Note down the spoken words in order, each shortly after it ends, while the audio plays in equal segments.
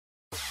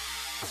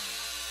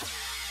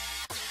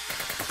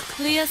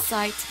Clear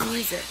Sight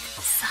Music.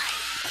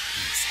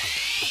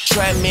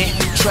 Try me,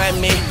 try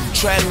me,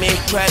 try me,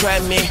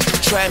 try me,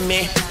 try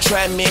me,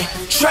 try me,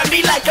 try me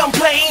like I'm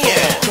playing.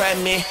 Try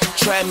me,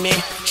 try me,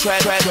 try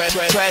me,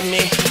 try me,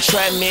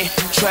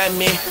 try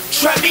me,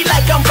 try me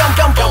like I'm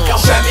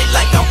try me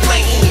like I'm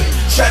playing.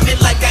 Try me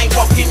like I ain't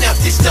walking out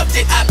this stuff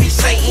that I be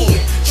saying.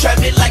 Try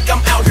me like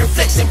I'm out here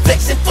flexing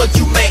for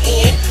you,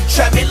 man.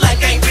 Try me like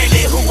I ain't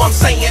really who I'm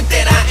saying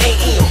that I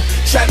ain't.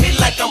 Try me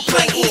like I'm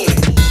playing.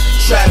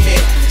 Try me,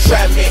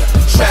 try me,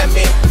 try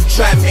me,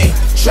 try me,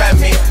 try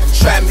me,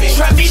 try me,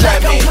 try me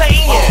like I'm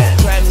playing.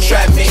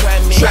 Try me, try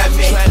me, try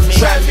me,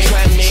 try me,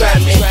 try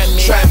me,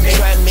 try me,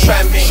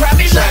 try me, try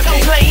me like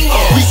I'm playing.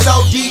 We so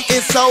deep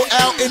and so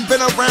out and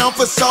been around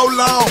for so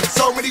long.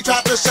 So many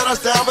tried to shut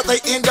us down, but they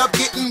end up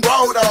getting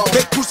rolled on.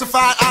 They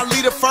crucified our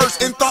leader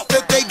first and thought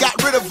that they got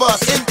rid of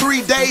us. In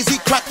 3 days he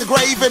cracked the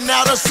grave and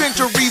now there's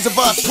centuries of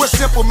us. We're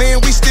simple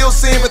men, we still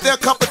sin, but there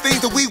are a couple things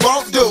that we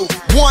won't do.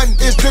 One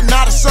is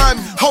deny the son,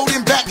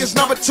 holding back is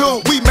number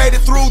 2. We made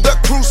it through the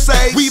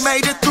crusades, we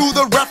made it through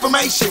the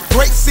reformation.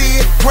 Great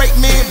sin, great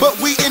men, but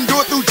we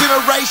endure through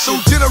generation.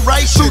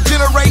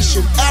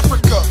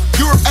 Africa,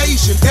 Europe,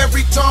 Asian,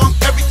 every tongue,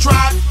 every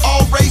tribe,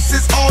 all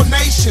races, all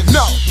nations.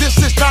 No, this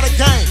is not a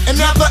game, and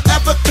never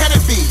ever can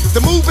it be.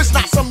 The move is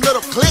not some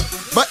little clique,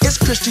 but it's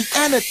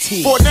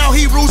Christianity. For now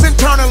he rules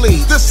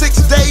internally. The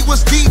 6th day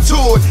was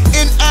detoured.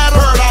 In Adam,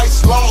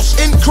 paradise lost.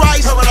 In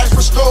Christ, paradise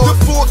restored.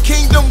 The full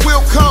kingdom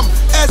will come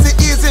as it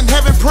is in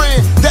heaven,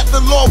 praying that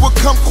the Lord will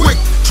come quick.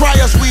 Try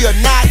us, we are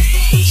not.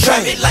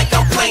 Try me like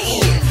I'm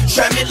playing.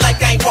 Try me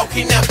like I ain't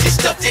walking out this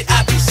stuff that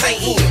I be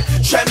saying.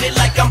 Try me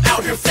like I'm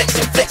out here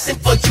flexing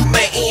for you,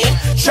 man.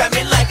 Try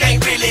me like I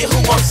ain't really who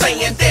I'm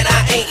saying that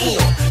I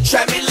ain't.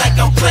 Try me like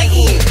I'm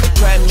playing.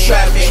 Try me,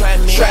 try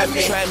me, try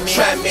me, try me,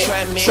 try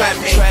me, try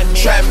me,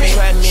 try me,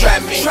 try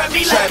me, try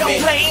me like I'm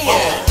playing.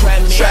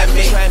 Try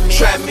me, try me,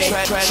 try me,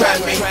 try me,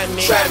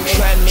 try me,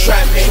 try me,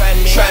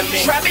 try me,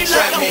 try me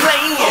like I'm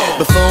playing.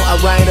 Before I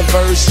write a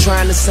verse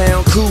trying to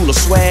sound cool or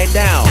swagged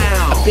out,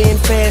 I've been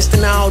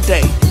fasting all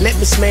day, let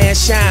me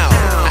smash out.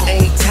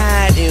 I ain't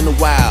tired in a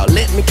while,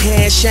 let me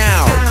cash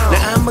out.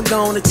 Now I'm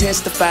gonna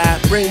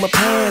testify, bring my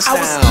past out.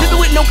 I was living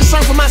with no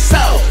concern for my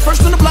soul.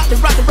 First on the block, the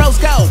rock and rolls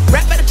go.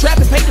 Rap at the trap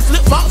and pay the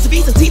flip flops,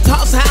 V's and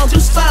T-tops, hounds,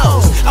 juice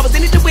foes. I was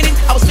in it to win it,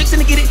 I was fixing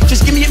to get it.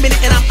 Just give me a minute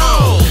and I'm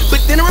on.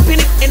 But then I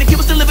repented and the kid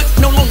was delivered.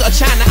 No longer a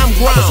China, I'm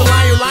grown. I was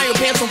a liar,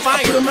 pants on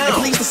fire. And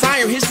please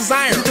desire his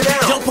desire.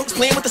 Young punks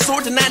playing with the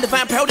sword, denying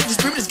divine power that the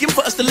spirit is given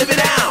for us to live it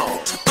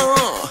out.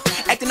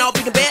 Acting all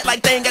big and bad like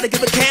they ain't gotta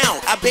give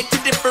account. I beg to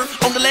differ.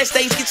 On the last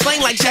days get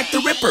slain like Jack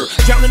the Ripper.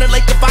 Drown in a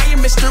lake of fire,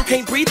 mister.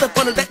 Can't breathe up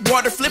under that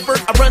water flipper.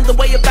 I run the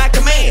way of thy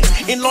commands.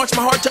 Enlarge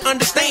my heart to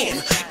understand.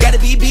 Gotta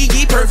be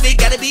ye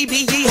perfect. Gotta be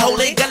ye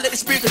holy. Gotta let the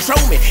spirit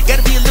control me. Gotta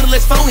be a little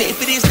less phony.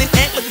 If it is, then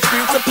act like the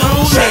spirit's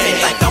opposed. Try me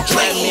like I'm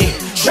playing.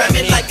 Try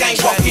me like I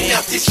ain't walking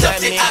out this stuff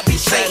that I be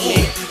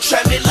saying.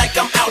 Try me like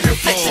I'm out here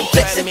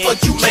flexing for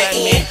you,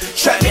 man.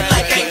 Try me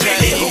like I ain't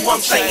really who I'm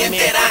saying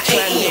that I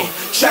ain't.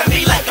 Try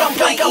me like I'm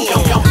playing.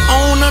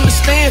 I don't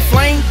understand,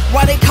 Flame,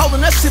 why they calling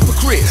us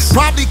hypocrites.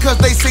 Probably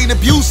cause they seen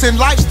abuse and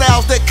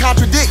lifestyles that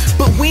contradict.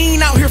 But we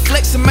ain't out here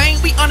flexing,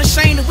 man. We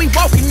unashamed and we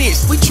walking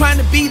this. We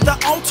trying to be the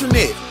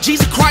alternate.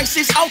 Jesus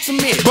Christ is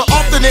ultimate. But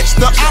often it's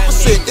the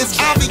opposite. It's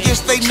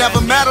obvious they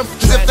never met him.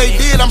 Cause if they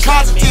did, I'm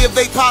positive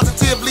they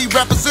positively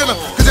represent him.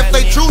 Cause if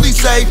they truly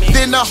saved,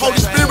 then the Holy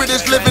Spirit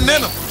is living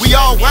in them. We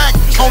all whack.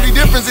 Only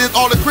difference is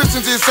all the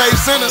Christians is saved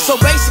sinners. So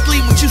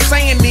basically what you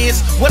saying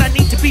is, what I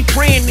need to be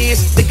praying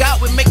is that God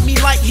would make me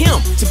like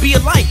him, to be a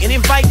light and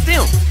invite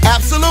them.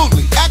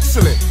 Absolutely,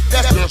 excellent.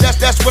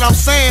 That's what I'm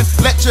saying.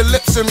 Let your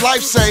lips and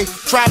life say,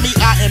 try me,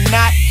 I am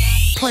not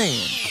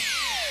playing.